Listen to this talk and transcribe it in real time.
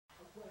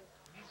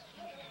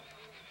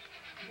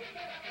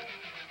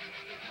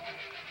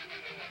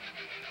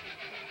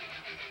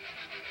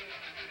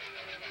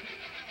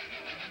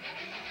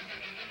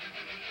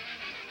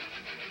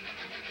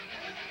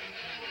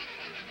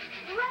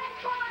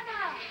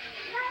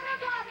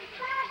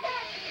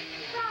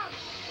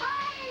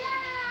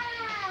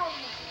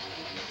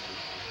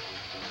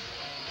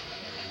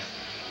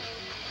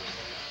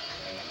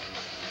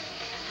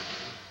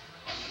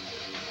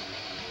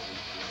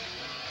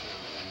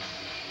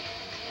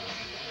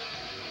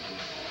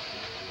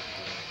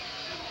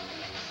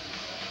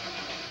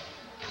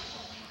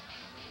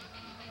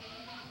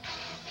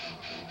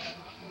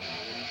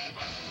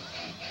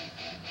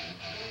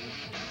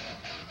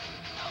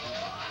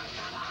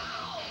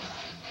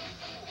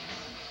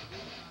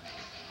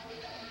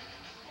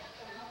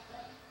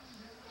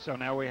So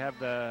now we have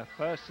the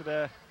first of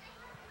the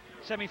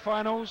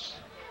semi-finals.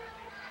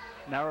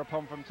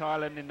 Narupol from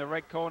Thailand in the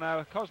red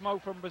corner, Cosmo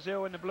from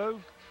Brazil in the blue.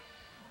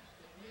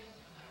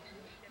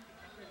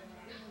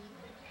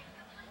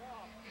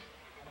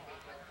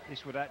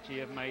 This would actually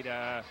have made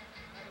a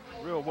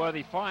real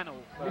worthy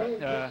final, but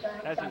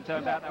hasn't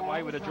turned out that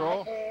way with a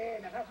draw.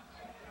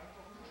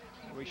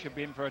 We should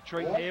be in for a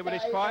treat here with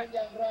this fight.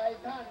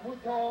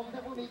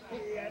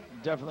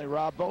 Definitely,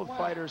 Rob. Both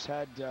fighters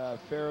had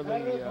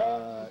fairly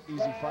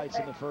easy fights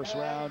in the first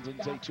round,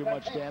 didn't take too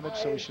much damage,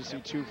 so we should see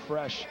two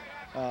fresh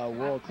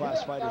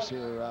world-class fighters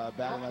here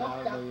battling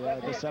out in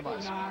the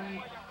semis.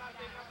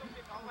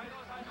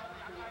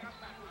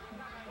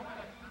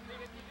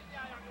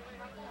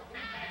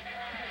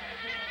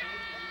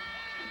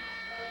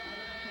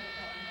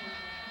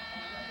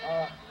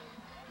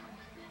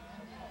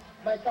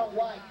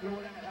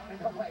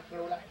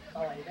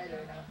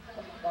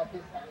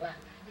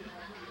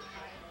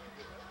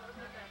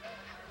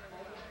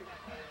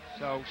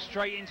 So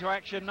straight into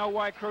action, no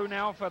white crew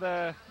now for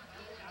the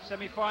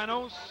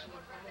semi-finals.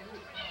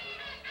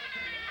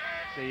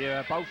 See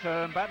both of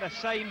them about the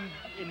same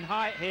in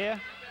height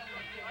here.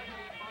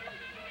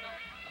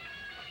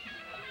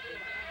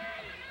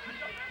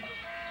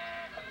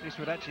 This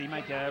would actually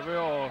make a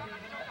real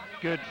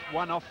good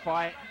one-off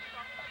fight.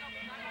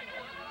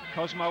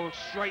 Cosmo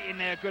straight in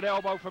there, good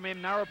elbow from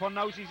him. Narupol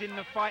knows he's in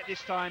the fight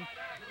this time.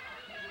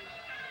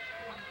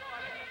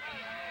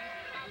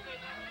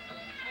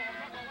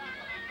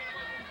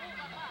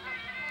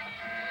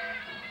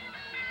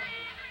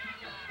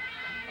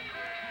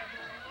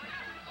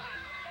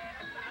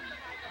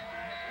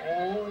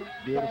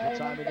 Beautiful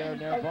timing there,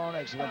 Narupol.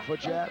 Excellent foot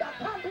jab.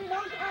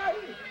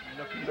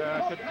 Looking for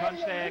a good punch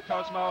there,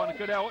 Cosmo, and a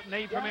good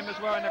knee from him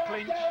as well in the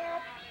clinch.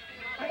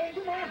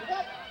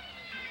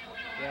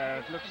 Yeah,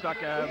 it looks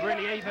like a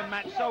really even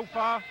match so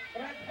far.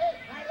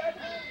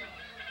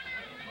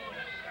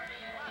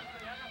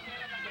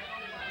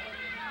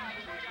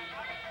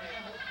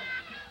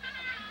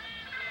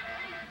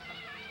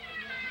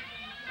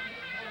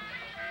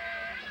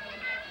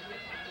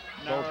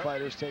 Both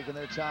fighters taking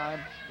their time.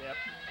 Yep.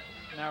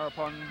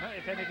 Narupol,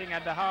 if anything,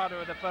 had the harder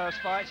of the first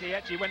fights. He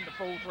actually went the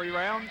full 3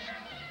 rounds.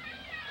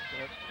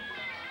 But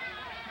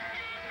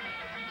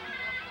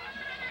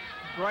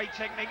great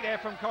technique there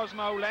from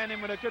Cosmo,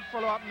 landing with a good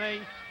follow-up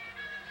knee.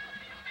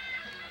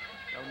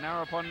 So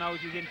Narupol knows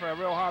he's in for a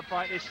real hard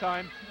fight this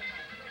time.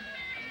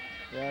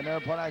 Yeah,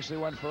 Narupol actually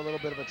went for a little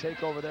bit of a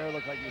takeover there.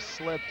 Looked like he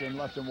slipped and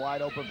left him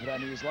wide open for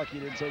that knee. He's lucky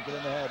he didn't take it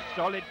in the head.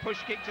 Solid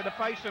push kick to the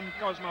face from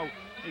Cosmo.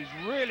 He's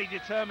really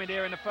determined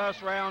here in the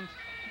first round.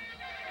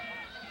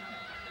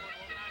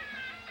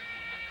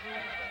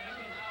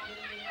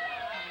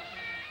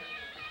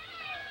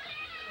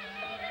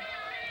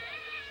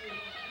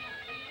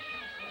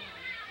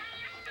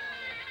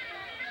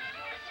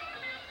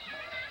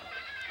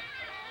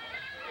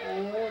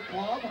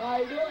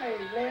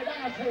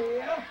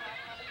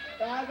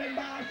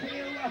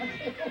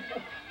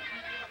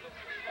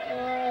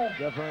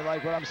 Definitely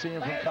like what I'm seeing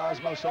from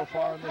Cosmo so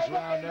far in this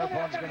round.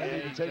 Narupol's going to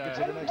need to take it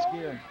to the next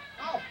gear.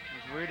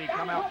 He's really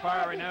come out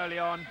firing early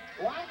on.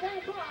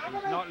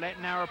 He's not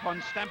letting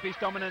Narupol stamp his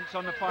dominance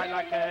on the fight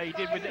like he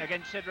did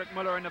against Cedric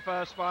Muller in the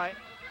first fight.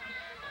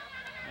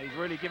 He's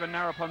really given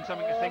Narupol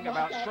something to think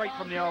about straight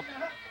from the off.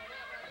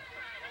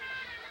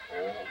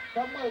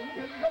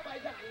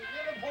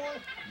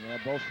 Yeah,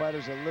 both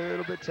fighters a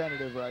little bit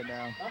tentative right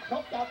now.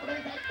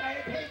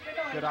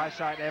 Good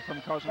eyesight there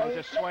from Cosmo,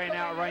 just swaying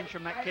out of range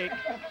from that kick.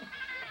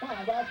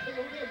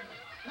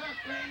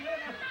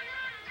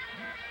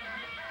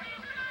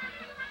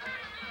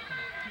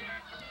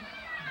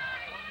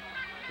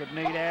 Good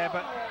knee there,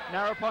 but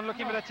Narupol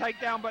looking for the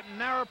takedown, but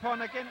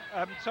Narupol again,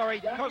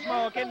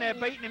 Cosmo again there,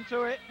 beating him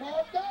to it.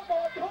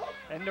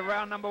 End of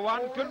round number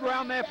 1. Good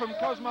round there from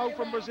Cosmo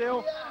from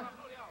Brazil.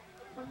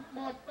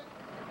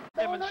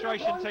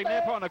 Demonstration team,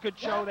 they're putting on a good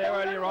show there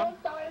earlier on.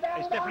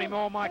 It's definitely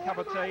more my cup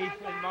of tea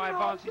in my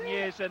advancing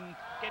years than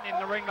getting in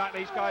the ring like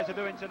these guys are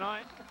doing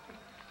tonight.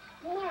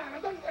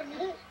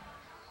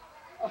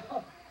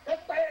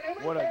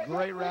 What a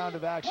great round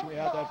of action we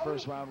had that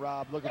first round,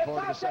 Rob. Looking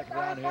forward to the second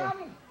round here.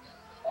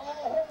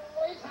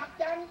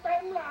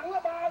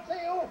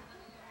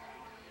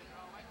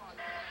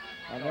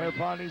 And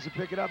Narupol needs to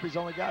pick it up. He's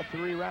only got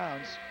 3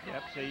 rounds.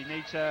 Yep, so you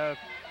need to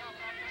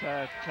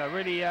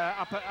really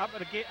up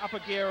a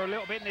gear a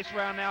little bit in this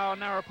round now.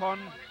 Narupol,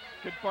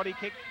 good body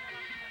kick.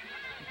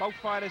 Both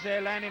fighters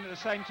there landing at the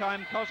same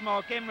time. Cosmo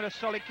again with a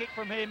solid kick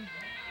from him.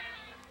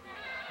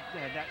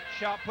 Yeah, that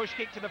sharp push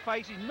kick to the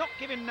face. He's not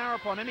giving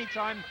Narupol any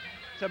time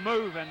to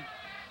move, and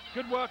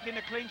good work in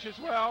the clinch as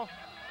well.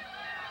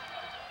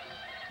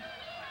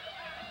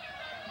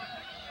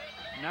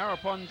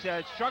 Narupol's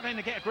struggling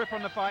to get a grip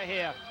on the fight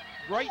here.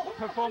 Great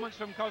performance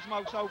from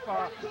Cosmo so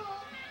far.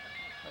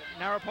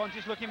 Narupol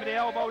just looking for the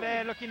elbow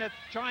there, looking to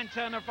try and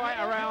turn the fight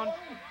around.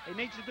 He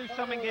needs to do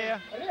something here.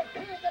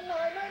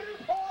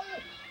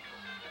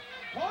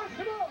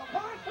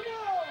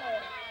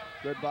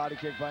 Good body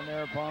kick by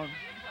Narupol.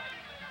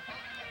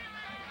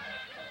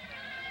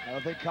 I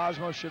don't think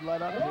Cosmo should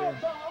let up here.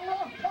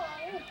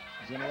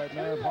 He's going to let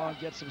Narupol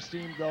get some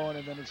steam going,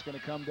 and then it's going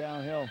to come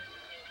downhill.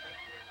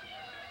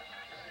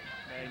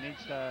 Yeah, he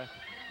needs to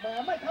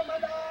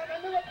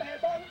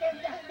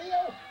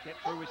get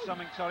through with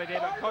something solid here,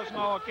 but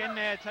Cosmo again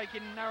there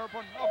taking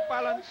Narupol off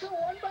balance.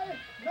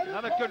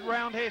 Another good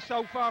round here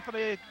so far for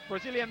the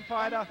Brazilian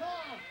fighter.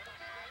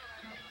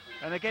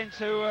 And against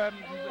who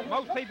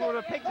most people would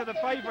have picked as the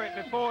favourite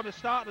before the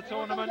start of the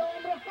tournament.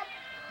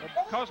 But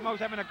Cosmo's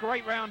having a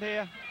great round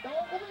here.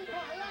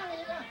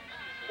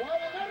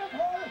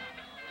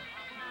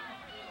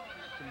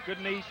 Some good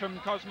knees from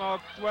Cosmo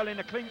as well in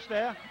the clinch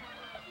there.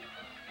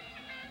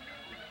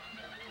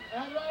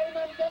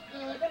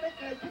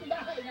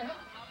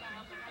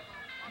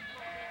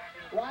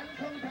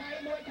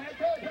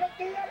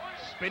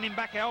 Spinning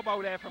back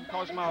elbow there from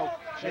Cosmo.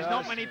 There's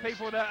not many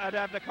people that would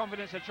have the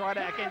confidence to try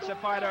that against a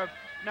fighter of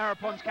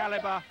Narupon's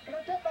caliber.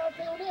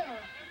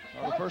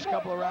 Well, the first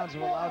couple of rounds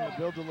have allowed him to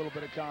build a little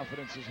bit of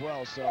confidence as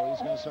well, so he's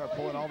going to start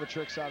pulling all the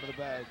tricks out of the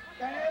bag.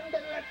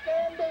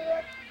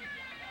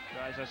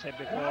 As I said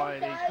before,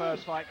 in his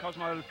first fight,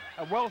 Cosmo,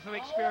 a wealth of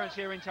experience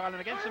here in Thailand,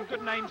 against some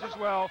good names as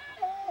well.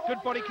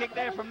 Good body kick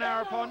there from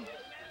Narupol.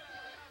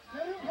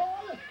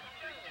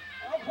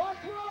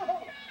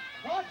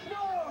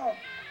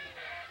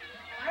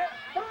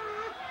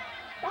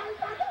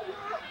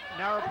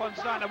 Narupol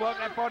starting to work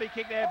that body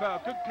kick there,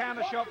 but a good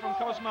counter shot from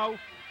Cosmo.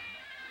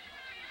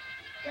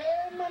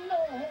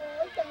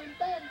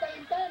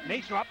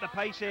 Needs to up the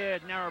pace here,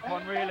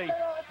 Narupol, really.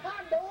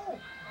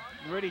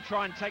 Really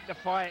try and take the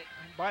fight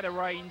by the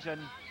reins,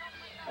 and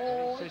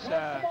it's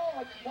just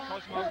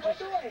Cosmo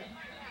just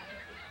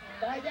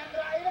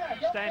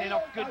standing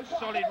off good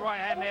solid right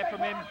hand there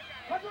from him.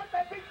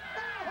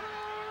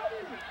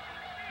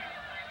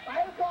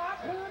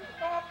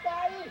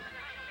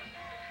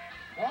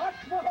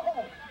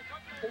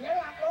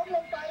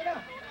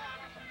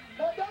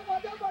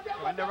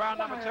 Into round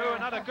number 2,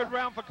 another good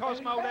round for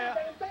Cosmo there.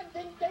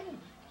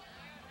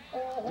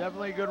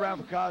 Definitely a good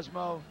round for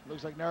Cosmo.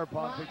 Looks like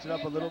Narupol picked it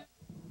up a little.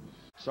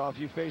 Saw a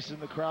few faces in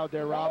the crowd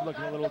there, Rob,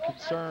 looking a little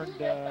concerned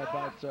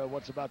about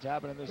what's about to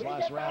happen in this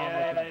last round.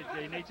 Yeah,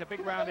 he needs a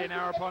big round in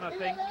Narupol, I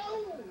think.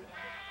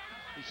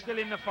 He's still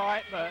in the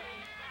fight, but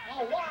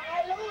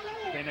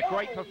it's been a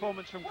great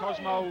performance from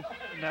Cosmo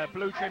in the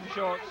blue trim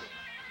shorts.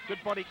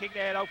 Good body kick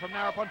there, though, from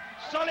Narupol.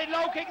 Solid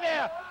low kick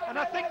there, and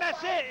I think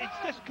that's it. It's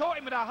just caught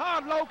him with a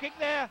hard low kick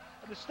there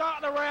at the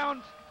start of the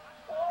round.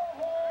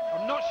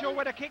 I'm not sure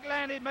where the kick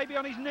landed, maybe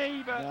on his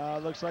knee, but... No,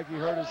 it looks like he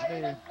hurt his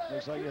knee.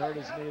 Looks like he hurt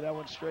his knee. That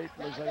went straight,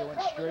 looks like it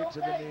went straight to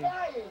the knee.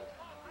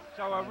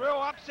 So a real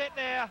upset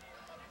there.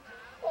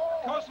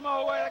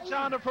 Cosmo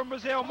Alexandre from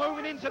Brazil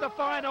moving into the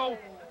final.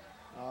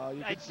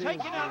 It's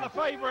taking out the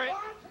favourite.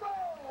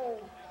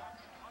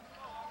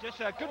 Just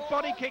a good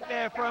body kick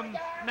there from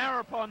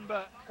Narupol,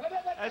 but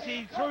as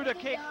he threw the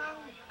kick,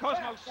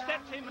 Cosmo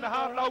stepped in with a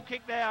hard low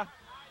kick there.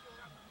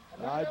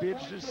 I'd be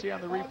interested to see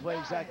on the replay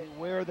exactly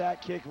where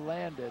that kick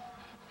landed,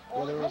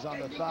 whether it was on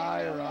the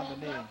thigh or on the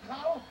knee.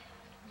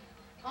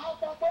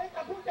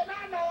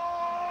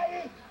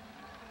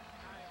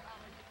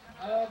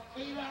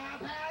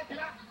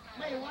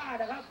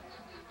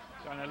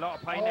 Showing a lot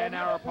of pain there,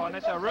 Narupol.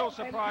 That's a real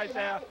surprise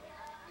there.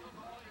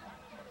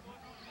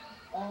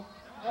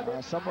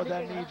 Some of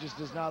that knee just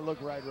does not look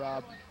right,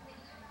 Rob.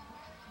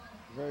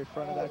 The very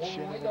front of that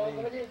shin and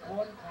the knee.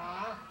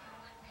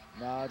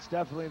 No, it's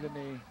definitely the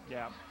knee.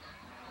 Yeah.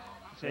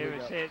 See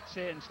it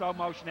in slow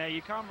motion there.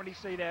 You can't really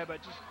see there,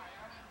 but just...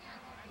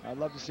 I'd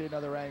love to see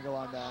another angle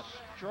on that.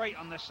 Straight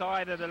on the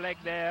side of the leg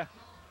there.